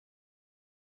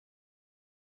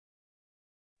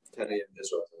10 a.m.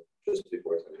 Israel, just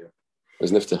before 10 a.m.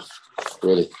 There's Nifta,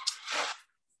 really.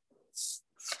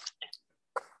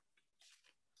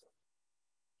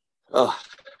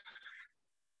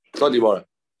 Gittin.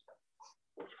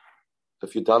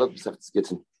 If you done it, it's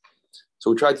Gittin.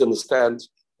 So we try to understand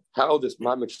how this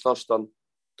Ma'amid Shlashtan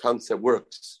concept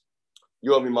works.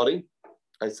 You owe me money,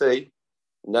 I say,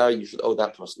 now you should owe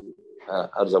that person.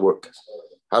 How does that work?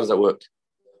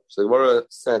 So the Gemara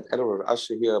said, "Anyway,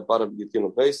 Asher here, bottom Gittin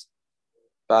on base.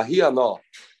 Bahia no,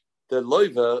 the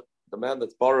loiver, the man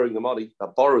that's borrowed the money,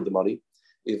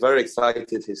 is very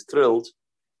excited. He's thrilled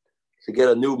to get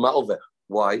a new malveh.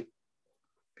 Why?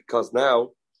 Because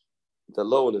now the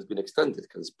loan has been extended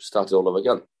because it's started all over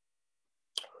again.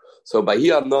 So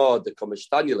Bahia no, the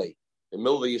komishtanile, the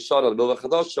milva yishana, the milva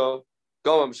chadasha,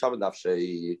 go am shav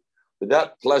nafshei. With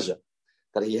that pleasure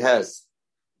that he has,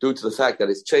 due to the fact that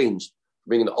it's changed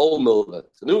from being an old milva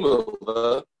to new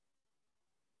milva,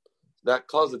 that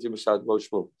caused it to Mashad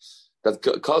Moshmu. That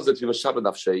caused it to Mashad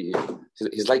Nafshei.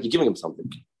 He's like you're giving him something.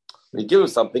 When you give him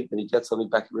something, then you get something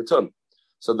back in return.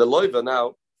 So the loiver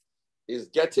now is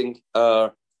getting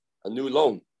a new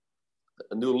loan,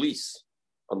 a new lease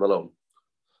on the loan,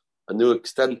 a new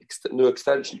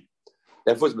extension.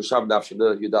 Therefore, it's Mashad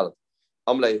Nafshei. You done it.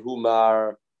 Amlei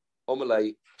Humar,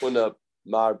 Omelei Huna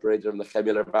Mar Breder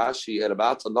Nechemil Rashi and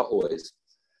about not always.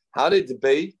 How did the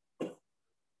Bay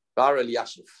Bar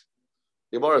Eliashiv?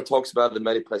 The Gemara talks about it in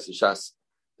many places. Shas,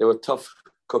 they were tough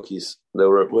cookies. They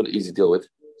weren't easy to deal with,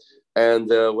 and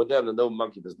with them, there's no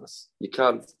monkey business. You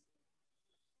can't.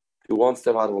 You won't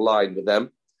step out of line with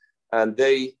them, and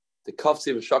the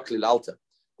kafsi v'shakli alta.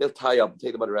 They'll tie up,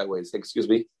 take the money right away, and say, "Excuse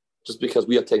me, just because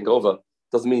we are taking over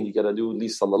doesn't mean you get a new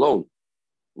lease on the loan.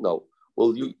 No,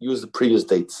 we'll use the previous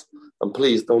dates, and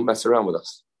please don't mess around with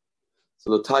us." So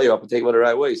they'll tie you up and take the money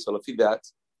right away. So if you do that,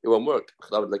 it won't work.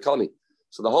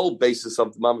 So the whole basis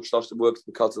of the Ma'amid Shlashtan works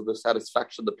because of the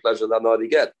satisfaction, the pleasure that you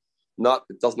get.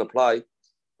 It doesn't apply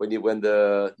when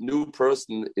the new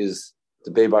person is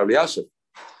the Bey Bar Eliashiv.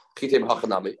 Okay,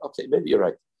 maybe you're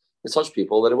right. In such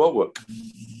people, then it won't work.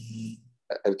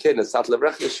 And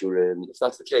if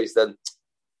that's the case, then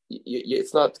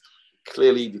it's not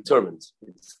clearly determined.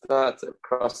 It's not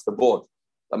across the board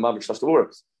that Ma'amid Shlashtan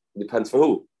works. It depends for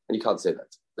who, and you can't say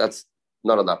that. That's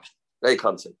not an option. That you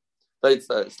can't say.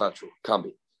 It's not true. Can't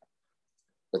be.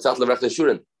 It's not levrech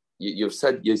leshurin. You've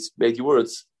made your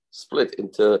words split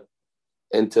into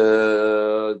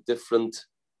different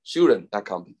shurin. That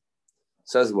can't be.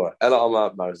 Says more. Ela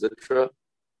Amar Marzitra.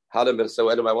 So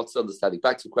anyway, what's the understanding?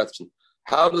 Back to the question.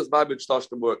 How does Ma'amid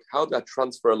Shlashtan work? How do I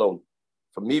transfer a loan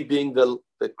from me being the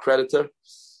creditor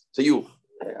to you?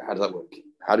 How does that work?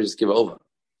 How do you just give it over?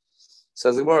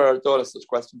 Says the more. Don't ask such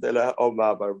question. Ela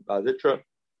Amar Marzitra.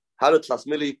 How do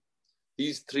Tlasmili?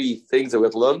 These three things that we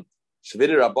have to learn.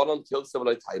 Shvini Rabbanon killed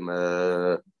several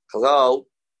times. Chazal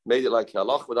made it like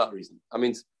halach without reason. I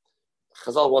mean,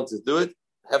 Chazal wanted to do it.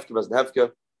 Hefke wasn't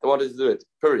Hefke. They wanted to do it.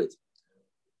 Period.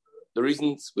 The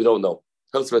reasons we don't know.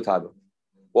 What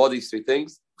are these three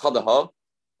things? Chadaha.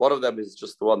 One of them is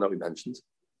just the one that we mentioned.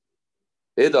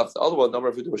 The other one, number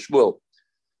of Shmuel.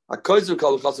 A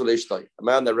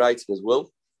man that writes in his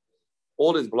will,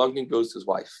 all his belonging goes to his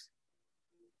wife.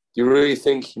 Do you really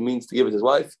think he means to give it to his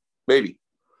wife? Maybe.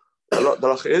 The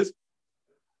Rach is.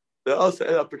 They also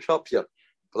end up here.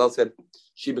 But said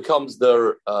she becomes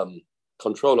their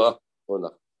controller or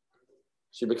not.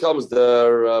 She becomes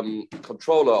their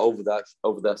controller over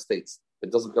that states.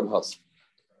 It doesn't become hers.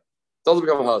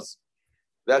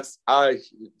 That's I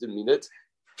didn't mean it.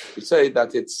 We say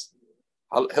that it's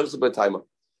helps by timer.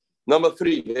 Number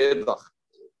 3,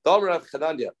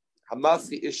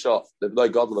 Hamasi Isha, the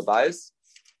God of the bias.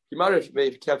 You matter if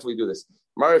you carefully do this.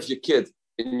 Matter if your kid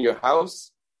in your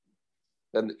house,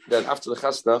 then after the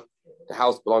chasna, the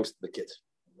house belongs to the kid.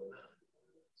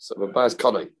 So Rabbi is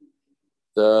coming.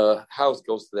 The house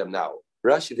goes to them now.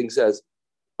 Rashi says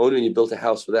only when you built a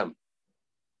house for them.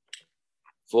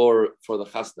 For the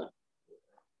chasna.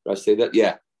 Rashi say that,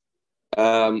 yeah.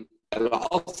 And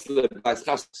also the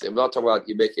chasna. I'm not talking about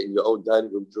you make it in your own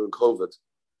dining room during COVID.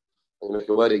 And you make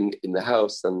a wedding in the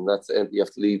house, and that's it. You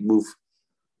have to move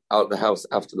out of the house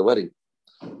after the wedding.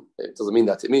 It doesn't mean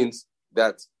that. It means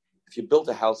that if you built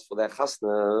a house for their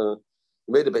chasna,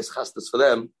 you made a base chasnas for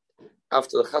them.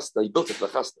 After the chasna, you built it for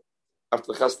the chasna.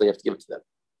 After the chasna, you have to give it to them.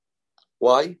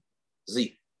 Why?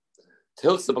 Z.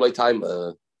 Time.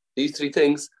 These three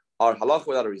things are halach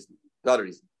without a reason. Not a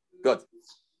reason. Good.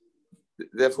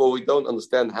 Therefore, we don't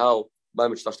understand how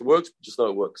Ma'amid Shlashtan works. Just know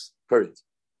it works. Period.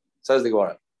 Says the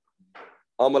Gemara.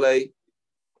 Amalei.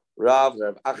 Rav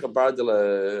Achar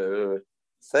Bardele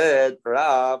said,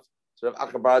 Rav, So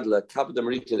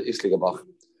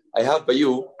I have by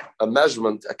you a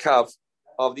measurement, a kav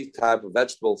of these type of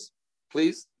vegetables.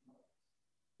 Please.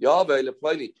 Give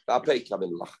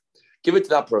it to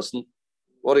that person.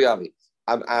 What do you have?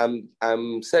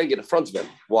 I'm saying it in front of him.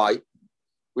 Why?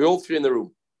 We're all three in the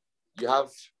room. You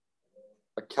have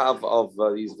a kav of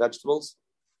these vegetables.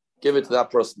 Give it to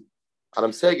that person. And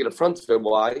I'm saying it in front of him.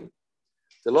 Why?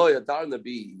 The lawyer darna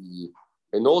be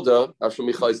in order,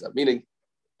 meaning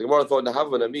the Gemara thought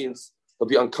Nahavana means he'll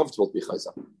be uncomfortable to be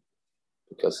chayza.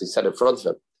 Because he said in front of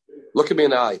him, look at me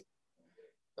in the eye.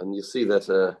 And you see that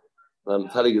I'm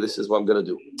telling you this is what I'm going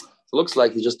to do. So it looks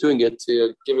like he's just doing it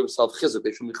to give himself chizuk.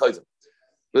 They shouldn't be chayza.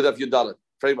 Look if you've done it.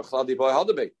 What's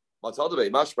hadabay?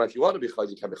 Mashma, if you want to be chayza,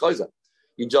 you can be chayza.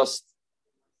 You just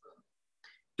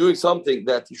doing something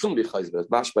that you shouldn't be chayza.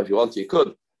 But mashma, if you want to, you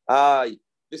could.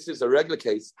 This is a regular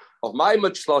case of my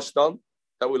mutchlashtan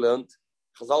that we learned.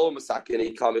 Chazal masakin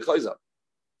he can't be chayza.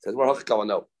 Says we're hachkawa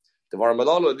no. The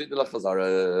varmalalo didn't let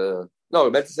chazar. No,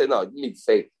 meant to say no. You need to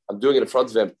say I'm doing it in front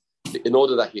of him in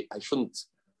order that I shouldn't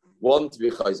want to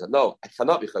be chayza. No, I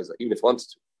cannot be chayza even if I wanted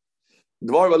to.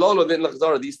 The varmalalo didn't let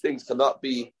chazar. These things cannot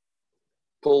be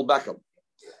pulled back on.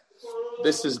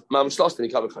 This is mam shlashtan he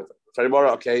can't be chayza.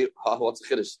 Okay, what's the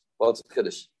chiddush? What's the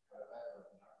chiddush?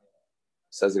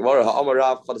 Says the Gemara,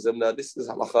 this is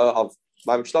halacha of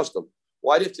mam shlashtan.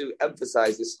 Why do you have to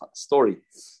emphasize this story,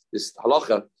 this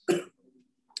halacha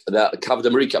that Kavod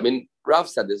Amerika? I mean, Rav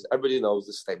said this. Everybody knows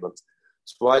this statement.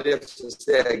 So why do you have to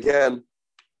say again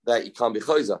that you can't be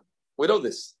chayza? We know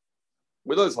this.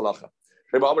 We know this halacha.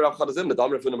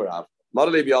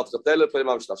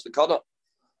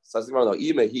 Says the Gemara,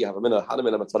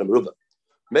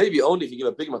 maybe only if you give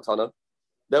a big matana,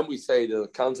 then we say the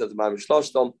concept of mam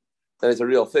shlashtan. Then it's a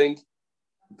real thing.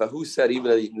 But who said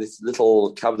even in this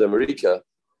little Kavod Amerika,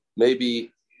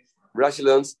 maybe Rashi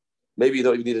learns, maybe you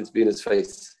don't even need it to be in his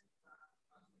face.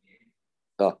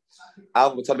 You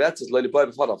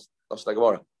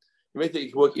may think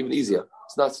it can work even easier.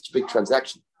 It's not such a big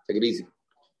transaction. Take it easy.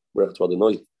 It's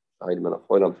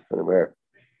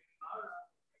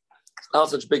not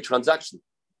such a big transaction.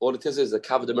 All it is a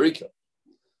Kavod Amerika.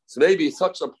 So maybe it's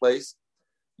such a place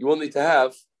you won't need to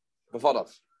have b'fadav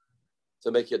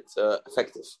to make it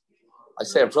effective. I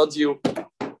say in front of you,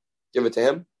 give it to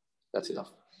him, that's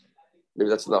enough. Maybe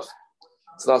that's enough.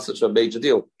 It's not such a major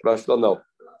deal. No.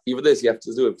 Even this, you have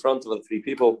to do in front of the three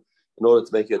people in order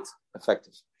to make it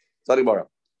effective. Sorry, Mara.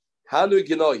 Hanu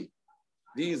Ginoi,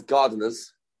 these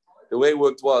gardeners, the way it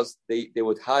worked was they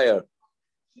would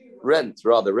rent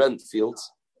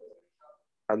fields,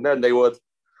 and then they would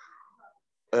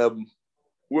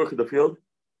work in the field,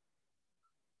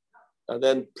 and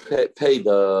then pay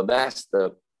the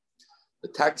master the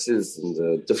taxes and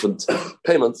the different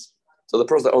payments. So the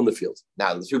person that owned the field.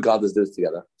 Now the two gardeners did this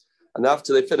together, and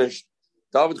after they finished,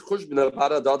 they made a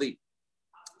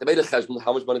cheshbon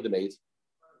how much money they made,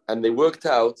 and they worked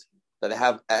out that they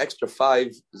have an extra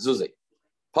 5 zuzei.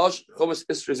 Posh chumash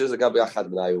isri zuzei gabi achad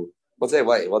menayu.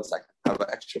 Wait 1 second. I have an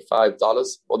extra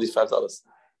 $5. All these $5,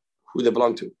 who they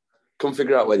belong to? Come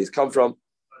figure out where these come from.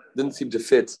 Didn't seem to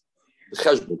fit the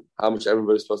cheshbon, how much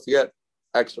everybody's supposed to get.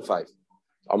 Extra 5.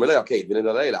 Okay, you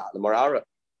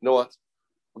know what?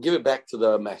 We'll give it back to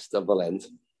the master of the land,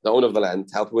 the owner of the land,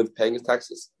 to help him with paying his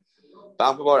taxes.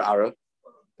 So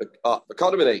they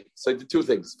did 2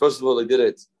 things. First of all, they did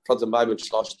it in front of Maimon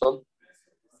Shlashton.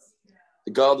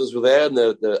 The gardeners were there, and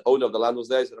the owner of the land was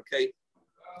there. He said, okay,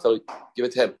 so give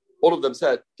it to him. All of them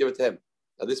said, give it to him.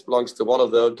 Now, this belongs to one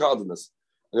of the gardeners.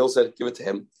 And they all said, give it to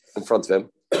him in front of him.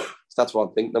 So that's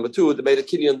one thing. Number 2, they made a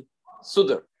Kinyan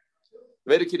Sudar.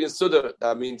 They made a Kinyan Sudar.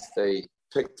 That means they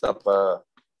picked up a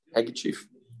handkerchief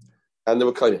and they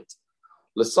were kind of it.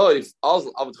 L'soif,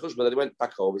 then he went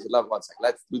back home. He said, 1 second,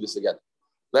 let's do this again.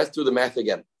 Let's do the math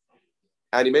again.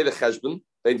 And he made a cheshbon.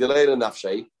 They delayed a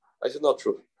nafshay. I said, not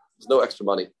true. There's no extra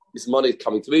money. This money is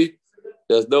coming to me.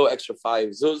 There's no extra 5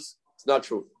 zuz. It's not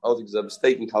true. I don't think it's a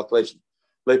mistaken calculation.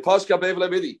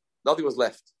 Nothing was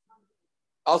left.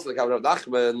 Also,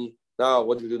 now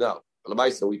what do we do now?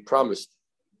 We promised.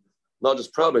 Not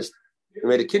just promised. We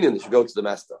made a kinyan that should go to the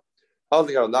master. I don't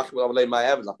think I'm lay my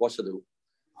evidence. What should I do?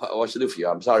 What should I do for you?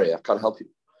 I'm sorry, I can't help you.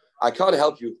 I can't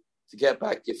help you to get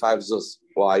back your 5 zuz.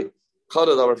 Why?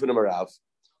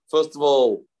 First of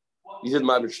all, you did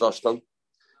Ma'amid Shlashtan.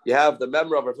 You have the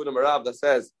memory of Rav Marav that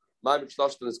says Ma'amid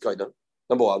Shlashtan is kaida.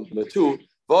 Number 1. Number 2,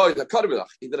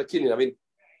 he did a kinyan. I mean,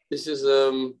 this is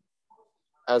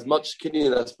as much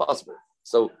kinyan as possible.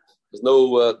 So there's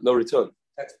no return.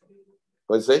 Textbook.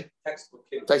 What did you say?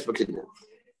 Textbook kinyan.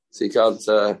 So you can't.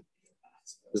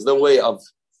 There's no way of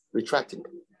retracting.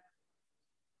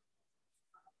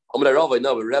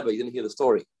 No, but Rebbe, you didn't hear the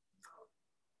story.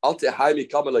 Did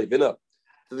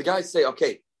the guy say,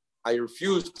 okay, I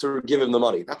refuse to give him the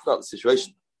money? That's not the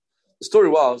situation. The story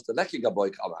was the Leki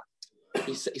Gaboy Kama.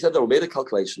 He said that we made a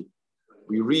calculation.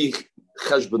 We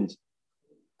re-cheshboned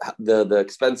the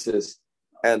expenses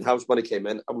and how much money came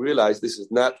in, and we realized this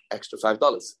is not extra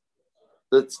 $5.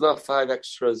 That's not 5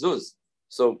 extra zuz.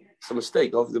 So it's a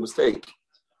mistake. Obviously, a mistake.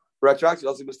 Retroactive,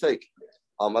 that's a mistake.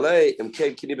 Oh, you're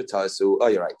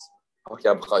right. Okay,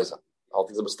 I'm chayza. I think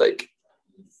it's a mistake.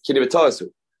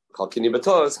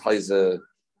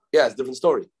 Yeah, it's a different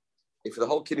story. If the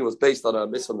whole kidney was based on a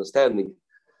misunderstanding,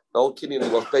 the whole kidney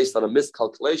was based on a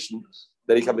miscalculation,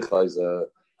 then he can be chayza.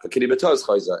 The kidney betas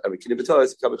chayza. Every kidney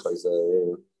betas can be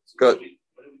chayza. Good.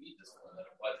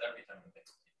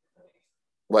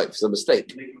 Wait, it's a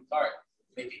mistake.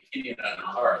 Make a kidney out of a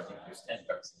car. I think there's 10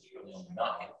 cars.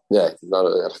 Yeah, it's not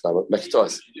a make it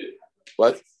twice.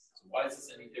 What? So why is this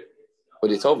any different?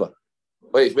 But it's over.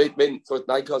 Wait, so it's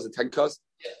 9 cars and 10 cars?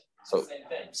 Yeah. So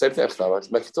same thing. It's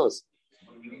make it twice.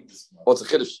 What's the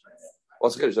chiddush? We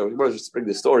want to just bring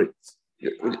the story.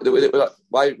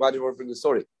 Why do you want to bring the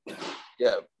story?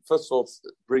 Yeah, first of all,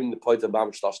 bring the point of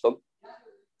Mamish Tashtam.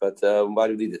 But why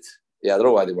do we need it? Yeah, I don't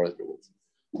know why they want to bring it.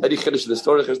 Any chiddush in the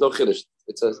story, there's no chiddush.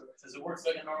 Does it work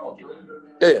like a normal kidney?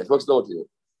 Yeah, it works normally.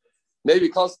 Maybe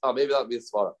because, maybe that means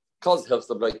Svara. Because it helps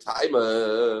them like time.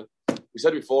 We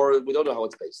said before, we don't know how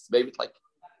it's based. Maybe it's like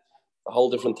a whole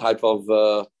different type of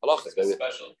halachas. Maybe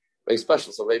special. Very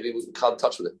special. So maybe we can't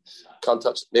touch with it.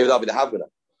 Maybe that'll be the havmina.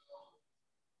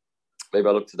 Maybe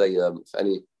I'll look today if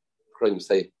any crimes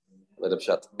say let them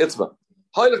shut. Itzma.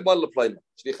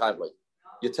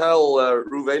 You tell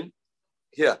Reuven,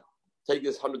 here, take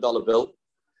this $100 bill,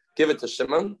 give it to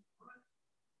Shimon,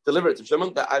 deliver it to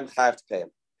Shimon, that I'm chayav to pay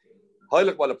him. I owe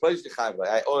him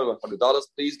 $100,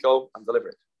 please go and deliver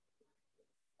it.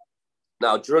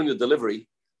 Now, during the delivery,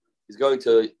 he's going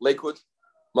to Lakewood,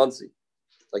 Muncie.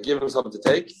 I give him something to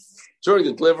take. During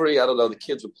the delivery, I don't know, the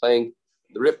kids were playing,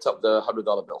 they ripped up the $100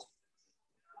 bill.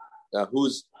 Now,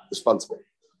 who's responsible?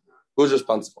 Yeah,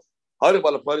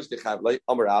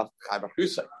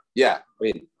 I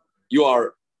mean, you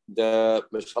are the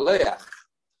Meshaleach.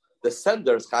 The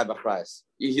sender is Chai B'Chrayis.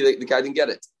 The guy didn't get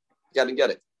it.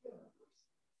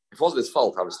 It wasn't his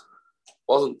fault, obviously. It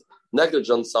wasn't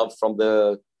negligence from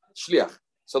the Shliach.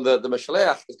 So the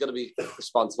Meshaleach is going to be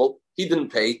responsible. He didn't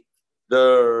pay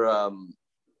the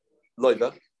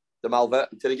loiva, the malva,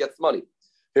 until he gets the money.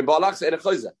 He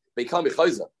can't be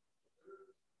chayza.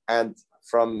 And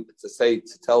to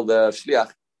tell the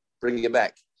Shliach, bringing it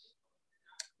back.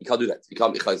 You can't do that. You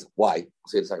can't be chayza. Why? I'll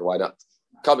say in a second. Why not?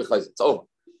 You can't be chayza. It's over.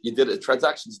 You did it. The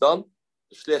transaction's done.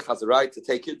 The shliach has the right to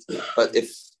take it. But if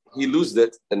he loses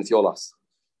it, then it's your loss.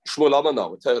 Shmuel Amma,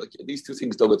 no. These two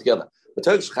things don't go together. If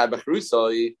you're still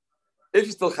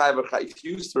chayv, if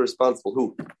you're still responsible,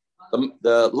 who?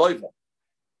 The loiva.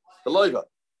 The loiva.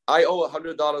 I owe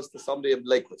 $100 to somebody in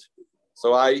Lakewood.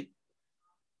 So I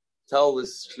tell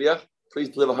this shliach, please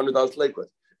deliver $100 to Lakewood.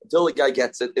 Until the guy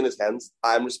gets it in his hands,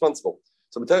 I'm responsible.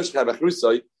 So in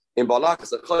Balak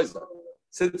is a chayza.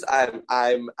 Since I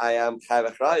am chayv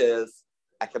achrayas,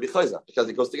 I can be chayza because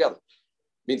it goes together.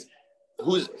 Means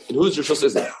whose rishus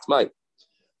is it? It's mine.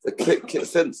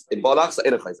 Since in Balak is a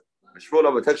chayza.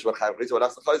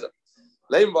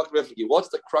 What's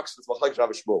the crux of Machlekes Rav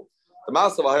Shmuel? The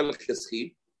master of Hoylech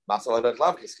Cheschi, master of Hoylech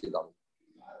Lav Cheschi.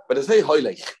 But it's say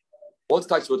Hoylech. What's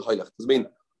the with Hoylech? Does it mean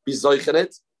be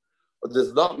zoichenet? Or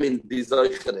does not mean be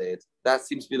zoichenet? That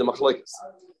seems to be the Machlekes.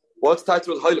 What's the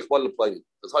with Hoylech? What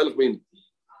does Hoylech mean?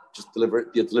 Just deliver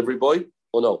it, be a delivery boy?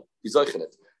 Or no? Be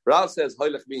zoichenet. Rav says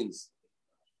Hoylech means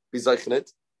be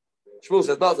zoichenet. Shmuel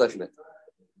says not zoichenet.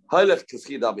 Hoylech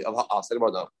Cheschi Dami. I'll ask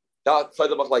anymore now. That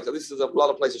further like this is a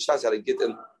lot of places Shas had to get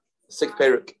in sick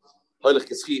perik. Hoylech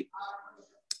Cheschi.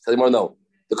 Tell you more now.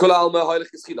 The Kol Alma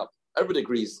Hoylech Cheschi. Everybody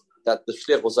agrees that the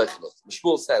shliach was zoichenet.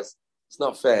 Shmuel says it's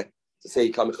not fair to say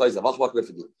you can't be chayza. Shmuel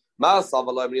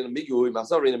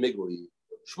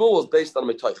was based on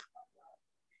a mitoich.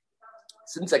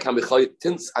 Since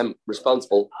I'm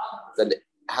responsible, then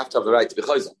I have to have the right to be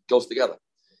chayza. It goes together.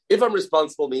 If I'm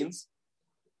responsible means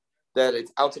that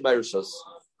it's out of my rishus,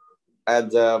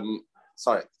 and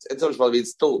it's responsible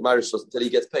means still my rishus until he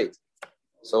gets paid.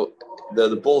 So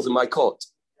the ball's in my court,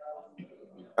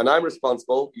 and I'm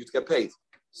responsible. You to get paid,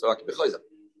 so I can be chayza.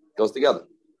 It goes together.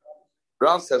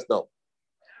 Rav says no.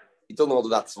 He told him all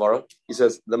that svara. He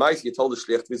says the ma'aseh you told the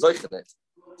shliach to be zoichenet.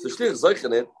 So the shliach is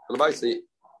zoichenet, and the ma'aseh,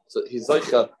 so he's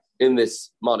zoicha in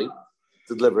this money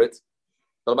to deliver it.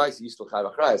 But the ma'aseh used to chayv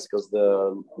achrayas because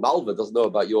the malva doesn't know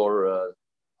about your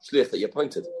shliach that you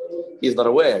appointed. He's not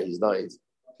aware. He's not.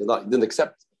 He didn't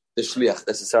accept the shliach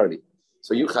necessarily.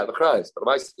 So you have a Christ, but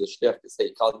the shliach can say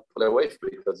you can't put it away from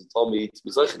me because he told me to be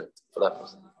zeichen it for that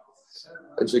person.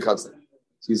 And so you can't say.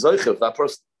 So you zeichen for that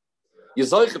person. You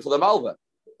zeichen for the malva,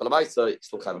 but the Meister you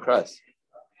still have a Christ.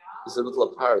 It's a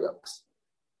little paradox.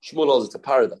 Shmuel knows it's a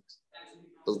paradox.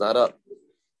 Doesn't add up.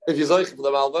 If you zeichen for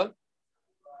the malva,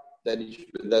 then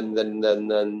you're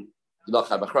not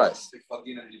have a Christ.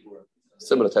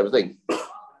 Similar type of thing.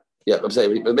 Yeah, I'm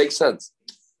saying it makes sense.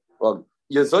 Well,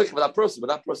 you're zeichen for that person, but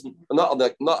that person not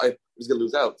he's going to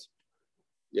lose out.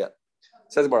 Yeah.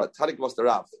 Says more. Tanik was the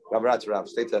Rav. Rav.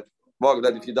 Steht there. Morgen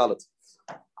then if you done it.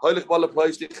 Heilig mal apply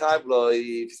nicht chayv loy. If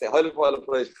you say heilig mal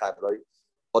apply nicht chayv loy,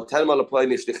 or 10 mal apply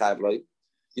nicht chayv loy,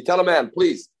 you tell a man,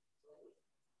 please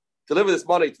deliver this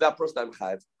money to that person I'm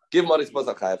chayv. Give money to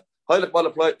person chayv. Heilig mal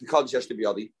apply because yesh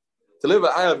biyadi. Deliver.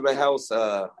 I have in my house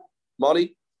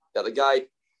money that the guy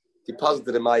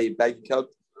deposited in my bank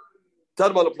account.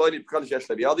 10 mal apply nicht because yesh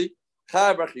biyadi.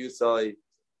 Chayv you say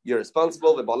you're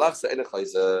responsible. The balachsa in a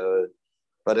chayza.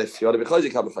 But if you want to be chayza,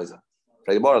 you can't be chayza.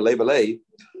 Pray more labelay.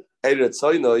 How can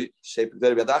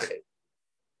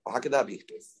that be?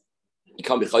 You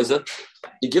can't be chayzer.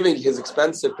 You're giving his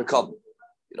expensive pickup,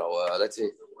 let's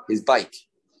say his bike,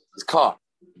 his car,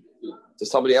 to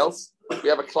somebody else. We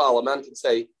have a klal. A man can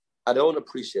say, "I don't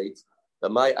appreciate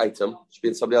that my item should be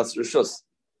in somebody else's rishus."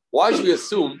 Why should we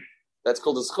assume that's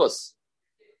called a schus?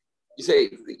 You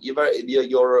say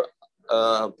your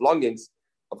belongings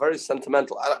are very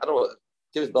sentimental. I don't know.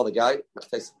 Give it to another guy.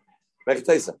 Make it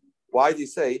taste. Why do you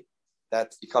say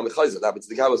that you can't be chayzer? That means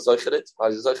the guy was zeichen it.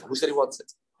 Who said he wants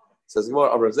it? Says more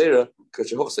Amar Zera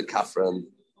Kachahus and Kafran.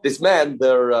 This man,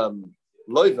 their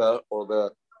loiva or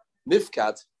the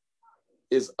nifkat,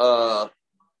 is a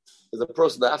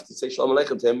person that after you say shalom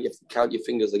aleichem to him, you have to count your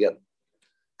fingers again,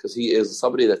 because he is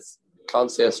somebody that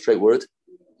can't say a straight word.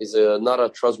 He's not a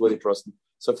trustworthy person.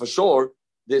 So for sure,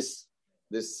 this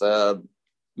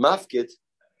mafkid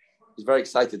is very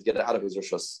excited to get it out of his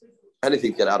rishus.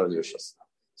 Anything to get out of the rishus.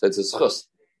 So it's a schus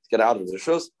to get out of the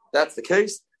rishus. That's the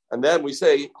case. And then we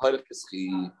say,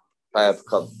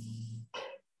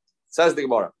 says the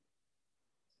Gemara.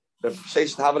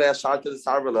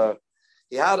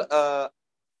 He had a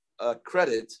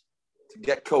credit to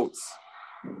get coats.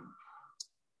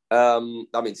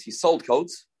 That means he sold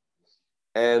coats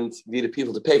and needed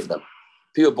people to pay for them.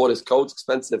 People bought his coats,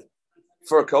 expensive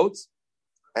fur coats,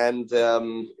 and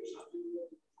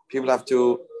people have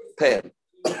to pay him.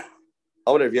 He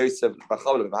told Rav Yosef,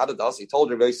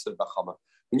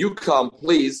 when you come,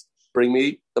 please bring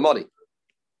me the money.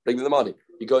 Bring me the money.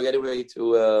 You going anyway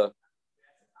to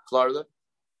Florida?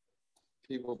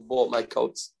 People bought my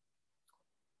coats.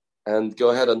 And go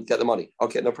ahead and get the money.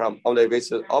 Okay, no problem. I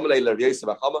said,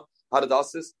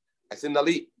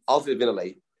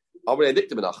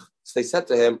 so they said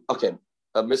to him, okay,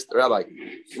 Mr. Rabbi,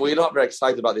 we're not very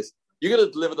excited about this. You're going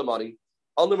to deliver the money.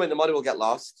 Only when the money will get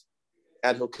lost,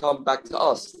 and he'll come back to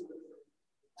us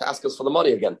to ask us for the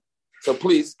money again. So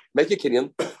please make a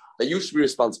kinyan that you should be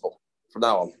responsible from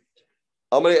now on.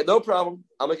 I'm going to no problem.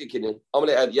 I'll make a kinyan. I'm going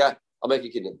to add, yeah, I'll make a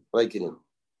kinyan.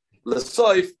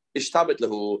 L'soif ishtabit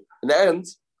lehu. In the end,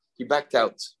 he backed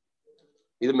out.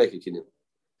 He didn't make a kinyan.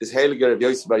 This Heiliger of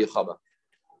Yosef Bar Yochaba.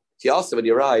 He asked him when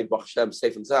he arrived, Baruch Hashem,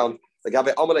 safe and sound, the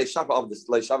Gabe Amalei Shapa of this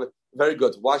Shabbat. Very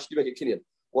good. Why should you make a kinyan?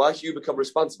 Why should you become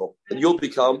responsible? And you'll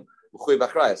become M'chuy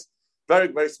B'Achrayas. Very,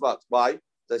 very smart. Why?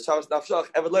 The Shabbos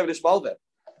Nafshach, Evad Loiva Nishmalve.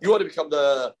 You want to become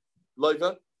the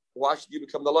loiva? Why should you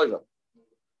become the loiva?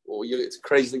 Well, it's a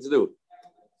crazy thing to do.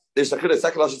 The second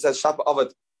Lashon says, Shapa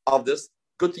of this.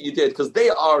 Good thing you did, because they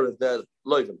are the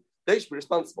loiva. They should be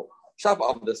responsible. Shapa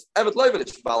of this. Evad Loiva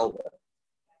Nishmalve.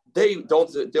 They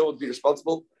won't be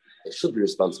responsible. They should be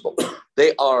responsible.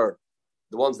 They are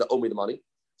the ones that owe me the money.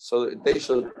 So they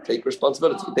should take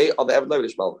responsibility. They are the Evad Loiva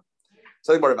Nishmalve.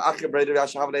 Something more of Achim Breder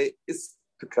Yashavane is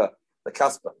the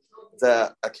Kaspa,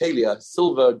 the Akalia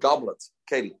silver goblet,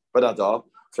 Kali, Benadar.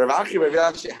 So Rav Achim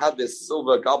Yashi had this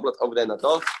silver goblet over there in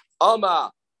Nadar.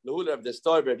 Ama, the ruler of the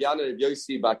story, Rav Yana, Rav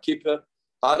Yossi, Bakipa.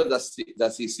 How did that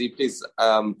see? Please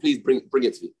bring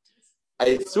it to me.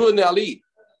 I threw in the Ali.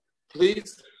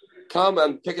 Please come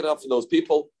and pick it up for those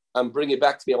people and bring it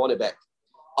back to me. I want it back.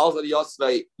 Also, the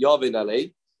Yosvei Yavin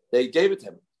Ali, they gave it to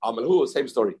him. Amalhu, same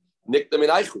story. Nick them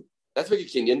in Eichu. That's make a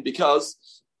kinyan because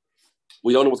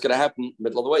we don't know what's going to happen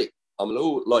middle of the way.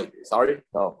 Amalahu, loy. Sorry?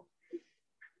 No.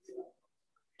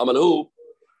 Amalahu,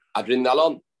 I bring that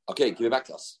on. Okay, give it back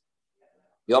to us.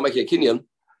 You don't make a kinyan,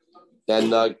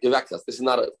 then give it back to us. This is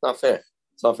not fair.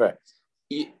 It's not fair.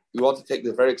 You want to take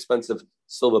the very expensive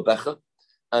silver becher,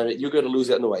 and you're going to lose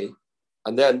it in the way,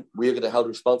 and then we're going to be held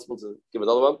responsible to give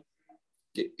another one.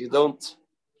 You don't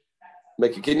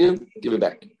make a kinyan, give it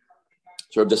back.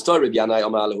 So the story of Yanai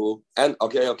Amalahu, and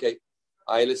okay,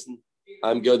 I listen.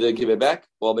 I'm going to give it back,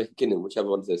 or I'll make a kinyan, whichever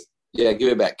one it is. Yeah,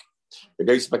 give it back.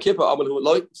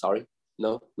 Sorry,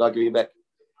 no, not giving it back.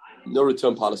 No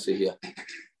return policy here.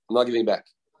 I'm not giving back.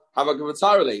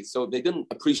 So they didn't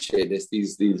appreciate this.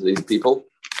 These people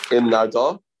in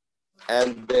Narda,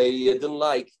 and they didn't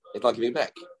like it not giving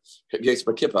back.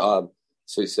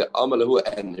 So he said, Amalahu,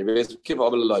 and he raised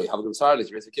Kippah, Amalalai, have a good Sarah,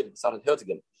 he raised a Kippah, started hurting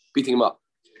him, beating him up.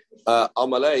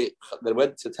 Amalei then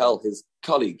went to tell his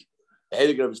colleague, the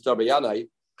Heiliger of Starbayanai,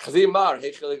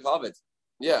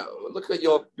 yeah, look at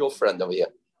your friend over here.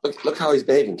 Look how he's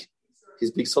behaving.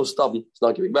 He's being so stubborn, he's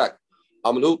not giving back.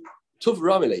 Amalu, Tuv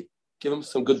Ramile, give him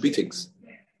some good beatings.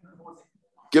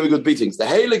 Give him good beatings. The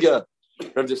Heiliger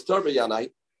of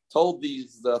Starbayanai told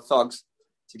these thugs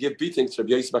to give beatings to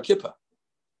Rabbi Yosef Kippah.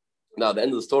 Now, at the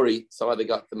end of the story, somehow they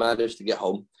managed to get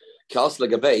home.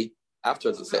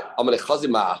 Afterwards, they said,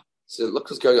 so look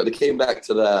what's going on. They came back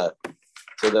to the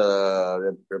Reb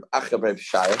Acha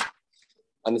Shire,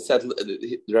 and they said,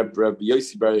 Reb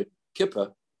Yosef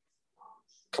Kippah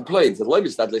complains that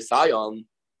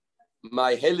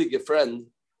my heilige friend,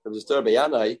 Reb Zester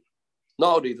Beyanai,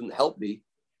 not only didn't help me,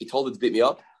 he told him to beat me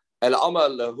up. And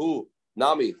Amalahu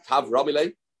Nami Tav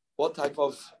Ramile, what type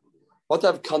of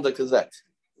conduct is that?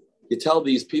 You tell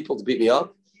these people to beat me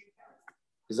up?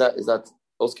 Is that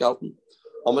Oskalton?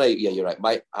 Yeah, you're right.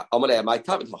 My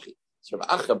time is lucky. So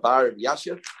Rabbi Acha Bar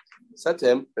Yashir said to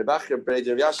him, Rabbi Acha Bar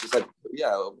Yashir said,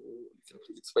 yeah,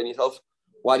 explain yourself.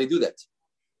 Why do you do that?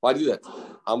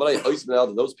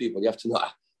 Those people, you have to know.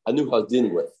 I knew who I was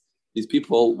dealing with. These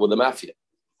people were the mafia.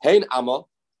 Hein Amma,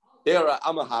 they are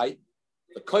Amma High,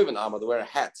 the Koven Amma, they wear a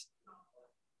hat.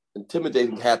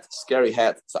 Intimidating hat, scary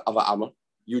hat, it's an Ava Amma.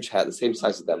 Huge hat, the same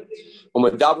size as them.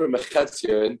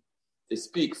 They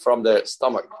speak from their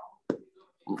stomach,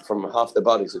 from half their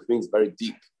bodies, which means very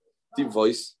deep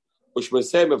voice.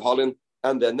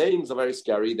 And their names are very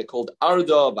scary. They're called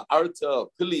Arda,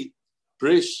 Ba'arta, Pili,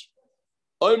 Brish,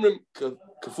 Oimrim,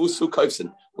 Kafusu,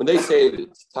 Kaifsin. When they say to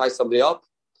tie somebody up,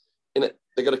 they're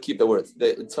going to keep their words.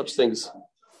 Such things.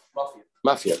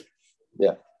 Mafia.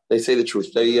 Yeah. They say the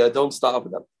truth. They don't start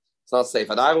with them. It's not safe.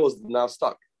 And I was now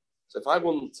stuck. So if I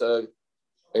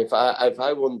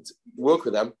won't work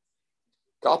with them,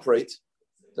 cooperate,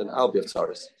 then I'll be of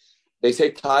Taurus. They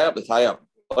say tie up, they tie up.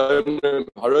 If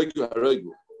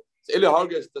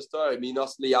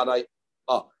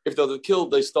they would have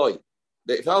killed, they stay.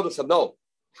 If I would have said no,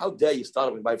 how dare you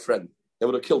start with my friend? They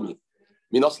would have killed me.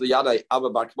 My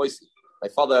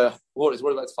father, what is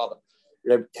my father?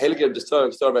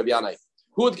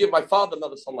 Who would give my father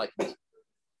another son like me?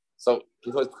 So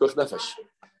he thought Kuch Nefesh.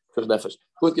 Who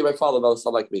would give my father another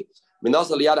son like me?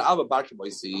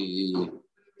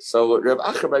 So Reb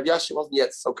Acha Bar Yashir wasn't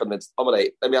yet so convinced.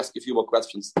 Let me ask you a few more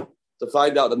questions to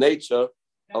find out the nature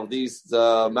of these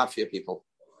mafia people.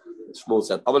 Shmuel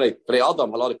said,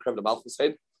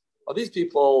 are these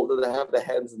people that they have their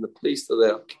hands in the police,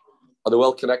 are they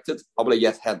well connected?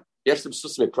 Yes, hen. Yes, do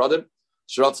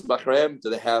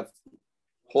they have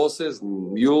horses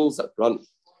and mules that run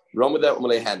with them?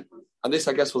 Hen. And this,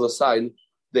 I guess, was a sign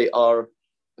they are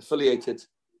affiliated to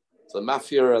the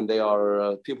mafia and they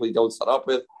are people you don't start up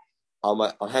with.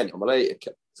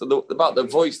 So about the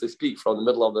voice they speak from the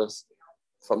middle of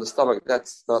from the stomach,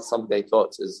 that's not something they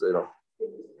thought is,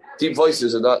 deep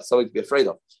voices are not something to be afraid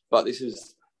of. But this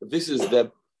is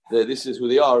them. This is who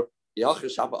they are. Yeah,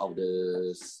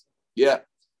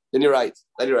 then you're right.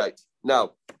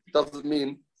 Now, it doesn't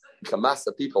mean you can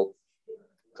master people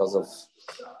because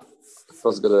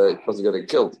they're gonna get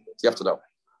killed. So you have to know.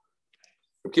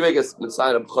 What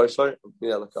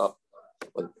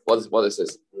is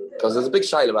this? Because there's a big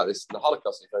shayla about this in the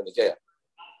Holocaust, in the Gaia.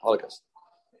 Holocaust.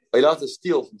 Are you allowed to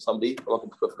steal from somebody? Right?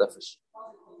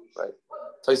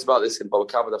 Tell us about this in Baba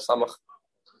Kavod of Samach.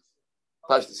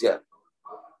 Pashtus, yeah.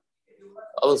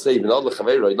 Allah say even Allah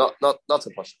Chaveiroi, not to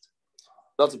push it.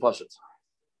 Not to push it.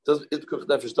 Does it Kuch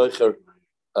Nefesh Doicher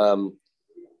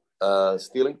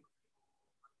stealing?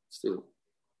 Steal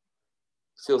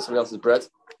somebody else's bread?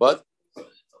 What?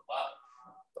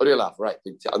 Oh, you laugh, right?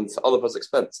 On the other person's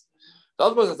expense. The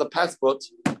other person has a passport.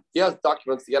 He has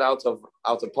documents to get out of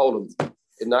Poland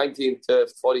in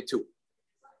 1942.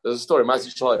 There's a story. Mazi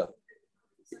Shoya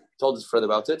told his friend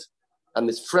about it, and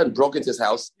his friend broke into his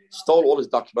house, stole all his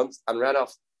documents, and ran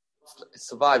off.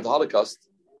 Survived the Holocaust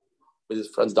with his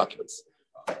friend's documents.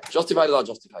 Justified or not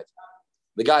justified?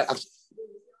 The guy. That's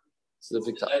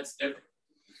different.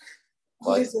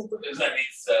 Why? Because that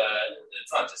means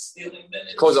it's not just stealing. Then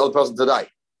it causes the other person to die.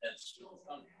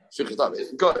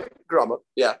 Good. Grammar.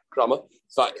 Yeah, grammar.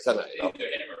 Fine.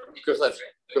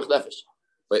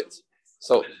 Wait.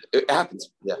 So it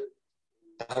happens. Yeah.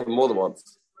 I have more than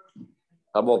once.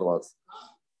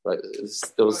 Right.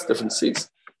 There was different seats.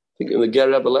 I think in the Ger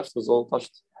Rebbe left was all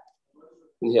touched.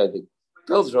 In here, I think.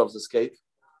 Tells Rav's escape.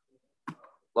 A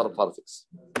lot of politics.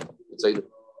 I'd say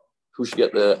who should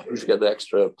get the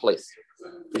extra place?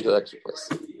 Different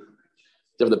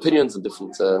opinions and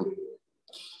different. So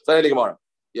anything tomorrow.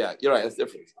 Yeah, you're right. It's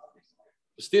different.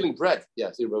 Stealing bread.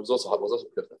 Yeah, see, it was also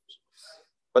good.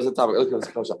 But it's a topic.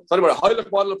 So anyway,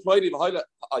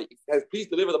 please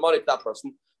deliver the money to that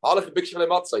person.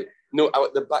 No,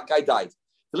 the guy died.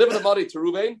 Deliver the money to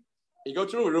Reuven. You go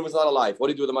to Reuven. Reuven's not alive. What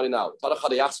do you do with the money now?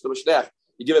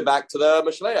 You give it back to the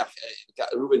Mishleach.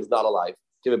 Reuven's not alive.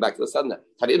 Give it back to the sender.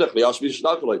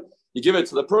 You give it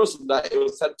to the person that it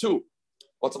was sent to.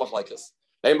 What's a machlekes?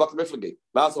 But I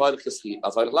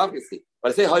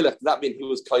say Heilig, does that mean he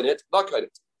was koinit? Not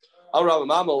koinit.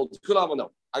 No.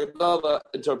 I have another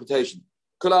interpretation.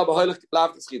 It's not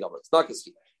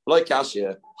Kiski. Like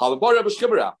Kashia,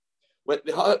 when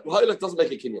the Heilig doesn't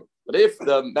make a kinyan. But if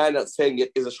the man that's saying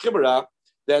it is a shchibara,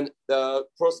 then the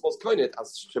person was koinit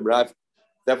as a shchibara.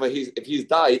 Therefore, if he's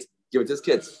died, give it to his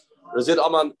kids. Razid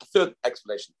Aman, a third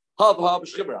explanation. Both are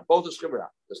shchibara.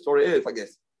 The story is, I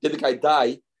guess, did the guy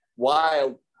die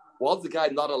was the guy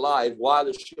not alive while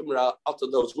the shchibara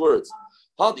uttered those words?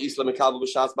 Was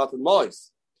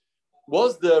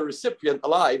the recipient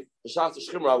alive? The Shas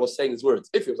Shchimra was saying his words.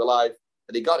 If he was alive,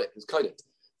 then he got it. He was kind of.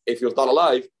 If he was not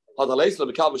alive, he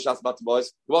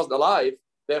wasn't alive.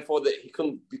 Therefore, he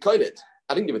couldn't be kind of.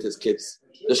 I didn't give it to his kids.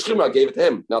 The Shchimra gave it to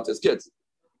him, not to his kids.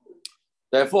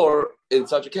 Therefore, in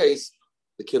such a case,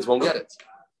 the kids won't get it.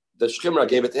 The Shchimra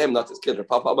gave it to him, not to his kids.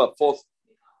 Fourth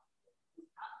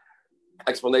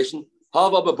explanation.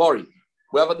 Hava Bari.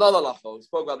 We have another halacha. We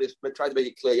spoke about this. We tried to make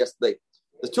it clear yesterday.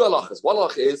 There's two halachas. One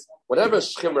halacha is whatever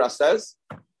Shchimra says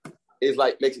is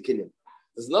like makes a kinyan.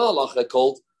 There's another halacha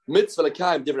called mitzvah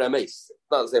l'kaim divrei ames.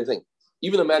 Not the same thing.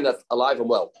 Even a man that's alive and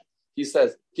well, he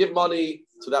says, give money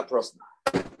to that person,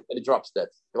 and he drops dead.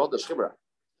 He wants the Shchimra.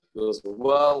 He was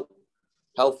well,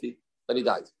 healthy, then he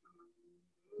died.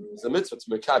 It's a mitzvah to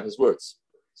make his words.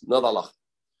 It's another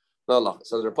halacha.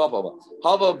 So there's a papa.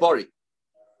 Hava bari.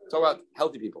 Talk about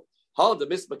healthy people. How the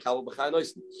mitzvah makabel b'chai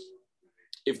noisen.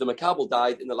 If the makabel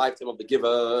died in the lifetime of the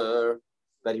giver,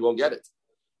 then he won't get it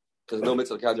because no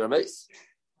mitzvah l'kei mace.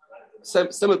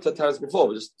 Similar to terms before,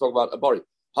 we just talk about a bari.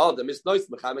 How the mitzvah noisen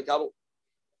b'chai makabel.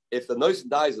 If the noisen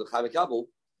dies in the chai makabel,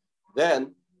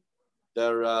 then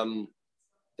there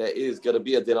is going to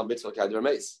be a din of mitzvah l'kei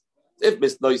mace. If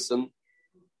mitzvah noisen,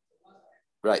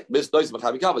 right, mitzvah noisen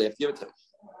b'chai makabel, you have to give it to him.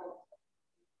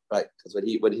 Right, because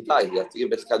when he died, you have to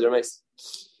give it to Kadir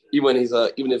even when he's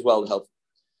well and healthy.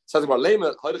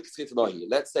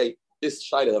 Let's say this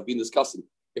shaila I've been discussing.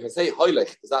 If I say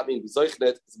hoilich, does that mean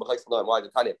bizoichnet? Why the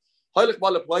Tanya?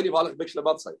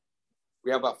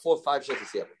 We have about 4 or 5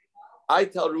 shittas here. I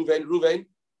tell Reuven,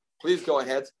 please go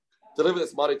ahead, deliver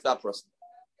this money to that person.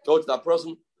 Go to that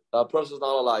person. That person is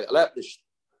not alive.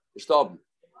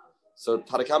 So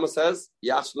Tarakama says,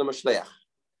 Yash l'mashleach.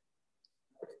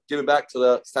 Give it back to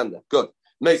the sender. Good.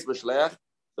 Meis Mishleach.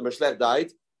 The Mishleach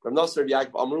died. Rav Nasser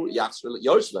Yaakov Amru Yachshel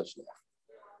Yosh Mishleach.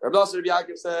 Rav Nasser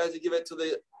Yaakov says you give it to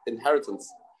the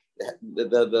inheritance, the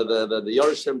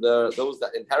Yorishim, those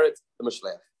that inherit the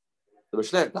Mishleach. The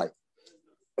Mishleach died.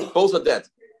 Both are dead.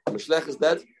 The Mishleach is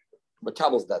dead.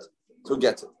 Makabel's dead. So who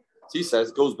gets it? So he says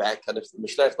it goes back, and if the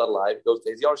Mishleach is not alive, it goes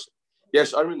to his Yorishim.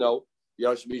 Yes, I know.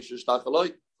 Yorishim Yishush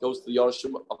Tachaloi goes to the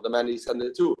Yorishim of the man he sent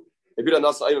it to. If you don't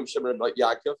know Shimon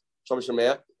Yaakov,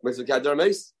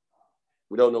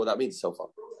 we don't know what that means so far.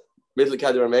 Middle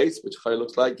Kadir Mace, which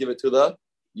looks like, give it to the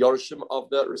Yorshim of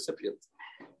the recipient.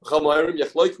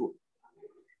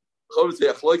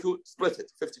 Split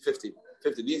it 50-50.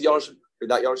 50 these Yorshim,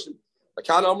 that Yorshim.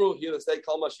 Akan Amru, here they say,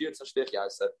 Kalma Shir Tashdich. I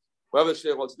said, whoever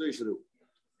Shir wants to do, you should do.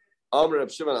 Amr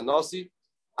Reb Shimon and Nasi.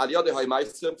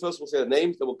 First we'll say the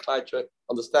names, then we'll try to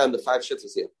understand the 5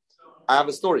 shittas here. I have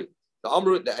a story. The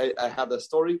Amrut, I had a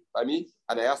story by me,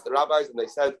 and I asked the rabbis, and they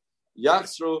said,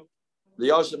 Yachsru, the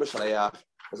Yashim Mishaleach.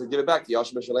 I said, give it back to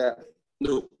Yashim Mishaleach.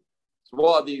 No. So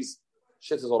what are these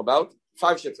shittas all about?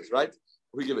 5 shittas, right?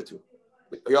 Who we give it to?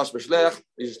 Yashim Mishaleach,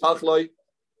 Yish Talchloi,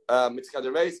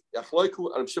 Mitzkadir Reis, Yachloiku,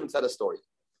 and Shimon said a story.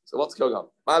 So what's going on?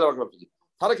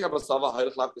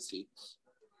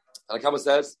 Tanakama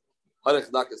says,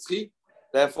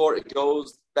 therefore it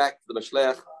goes back to the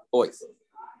Mishaleach always.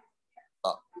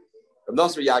 Rav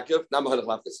Nasser Yaakov, Rav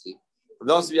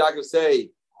Nasser Yaakov say,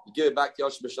 you give it back to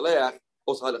Yosh Mishaleach,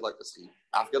 also Halach Lakaschi.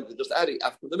 After just adding,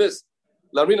 after the miss.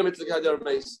 Larina mitzvah kader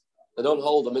remes. They don't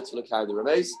hold the mitzvah kader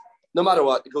remes. No matter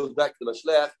what, it goes back to the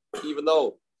mashlech. Even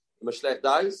though the mashlech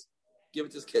dies, give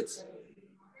it to his kids.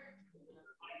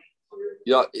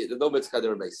 Yeah, there's no mitzvah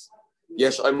kader remes.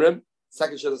 Yes, Imrim.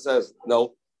 Second shita says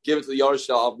no. Give it to the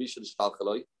Yarsha of Misha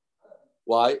Shtalchaloi.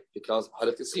 Why? Because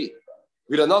Hadach Kiski.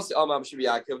 We don't know Amam Shibi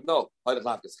Yaakov. No,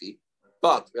 Hadach Kiski.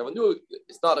 But we have a new.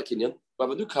 It's not a kinyan. We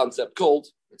have a new concept called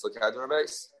it's like Kader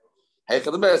Remes. Hey,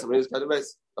 Kader Remes. I mean, it's Kader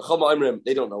Remes. Achama Imrim.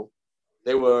 They don't know.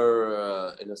 They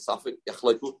were in a suffix.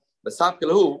 Yachlaiku.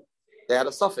 Besapkelahu. They had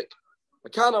a suffix. A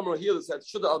Kan Amr here that said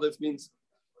should the others means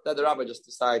that the rabbi just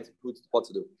decide what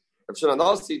to do. Rav Shimon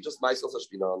Nasi just myself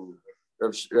Ashbinan.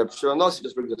 Rav Shimon Nasi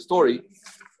just brings a story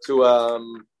to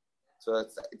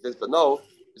but no,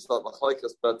 it's not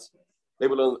machlokes, but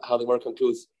maybe we'll learn how the word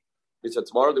concludes. We said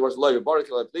tomorrow there was loy barak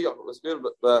it was good,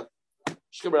 but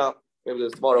shkimra maybe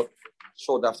there's tomorrow.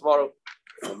 Short after tomorrow.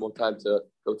 More time to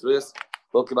go through this.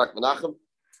 Welcome back, Menachem.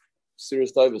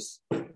 Serious Davis.